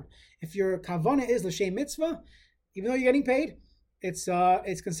svarim, if your kavanah is l'shem mitzvah, even though you're getting paid, it's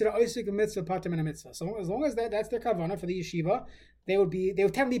considered oisik mitzvah, patur min mitzvah. So as long as that's their kavanah for the yeshiva, they would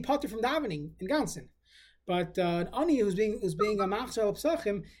tend to be patur from davening in Gansen. But an ani who's being a machzor al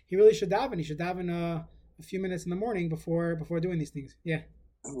psachim, he really should daven. He should daven a few minutes in the morning before doing these things. Yeah.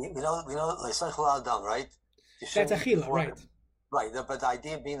 We know, like Seichel Adam, right? That's achila, right? Right, but the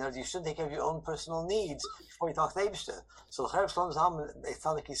idea being that you should take care of your own personal needs before you talk to Eibishter. So the Cherem Shlomo Zalman, it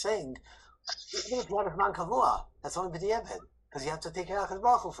sounds like he's saying, even if you have a man kavua, that's only b'di'eved, because you have to take care of Hakadosh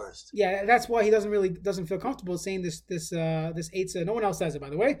Baruch Hu first. Yeah, that's why he doesn't feel comfortable saying this eitzah. No one else says it, by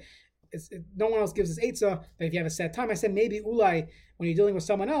the way. No one else gives this eitzah that if you have a set time. I said maybe ulai when you're dealing with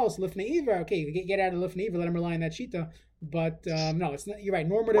someone else lifnei iver. Okay, you get out of lifnei iver, let him rely on that shita. But no, it's not. You're right.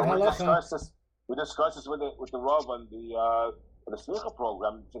 Normative halacha. We discussed this with the Rav on the smicha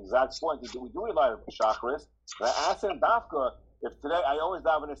program. It's the exact point. We do rely on Shacharis. And I asked him, Dafka, if today I always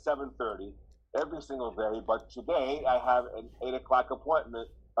daven at 7:30 every single day, but today I have an 8 o'clock appointment.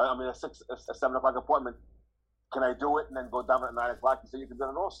 A 7 o'clock appointment. Can I do it and then go down at 9 o'clock? He said you can do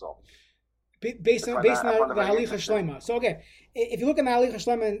it also. Based on the Halicha Shlema. So okay, if you look at the Halicha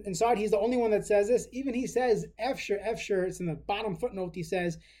Shlema inside, he's the only one that says this. Even he says Efshir. It's in the bottom footnote. He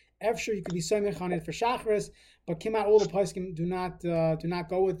says Efshir you could be soymech on it for Shacharis, but Kimat all the poskim do not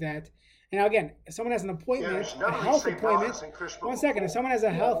go with that. And now again, if someone has an appointment, a health appointment. 1 second, if someone has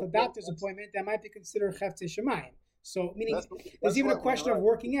a doctor's appointment, that might be considered Cheftei Shemayim. So, meaning there's even a question of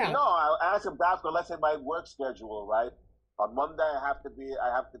working out. No, I'll ask him back for, let's say, my work schedule, right? On Monday, I have to be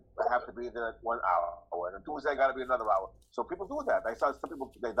there at 1 hour, and on Tuesday, I got to be another hour. So people do that. I saw some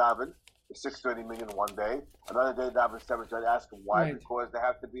people, they daven 6:30 Minyan one day, another day daven 7:30. I ask them why, right. Because they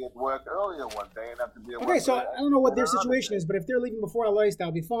have to be at work earlier one day and have to be at work. Okay, so I don't know what their situation is, but if they're leaving before Alois,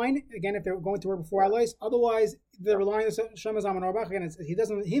 that'll be fine. Again, if they're going to work before Alois, otherwise they're relying on Shlomo Zalman Auerbach. Again,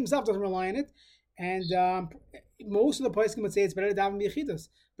 he himself doesn't rely on it, and most of the poskim would say it's better to daven b'yechidus.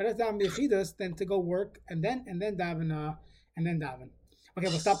 Better to daven b'yechidus than to go work and then daven. Okay,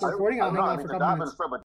 we'll stop the recording. I'll hang out for a couple minutes.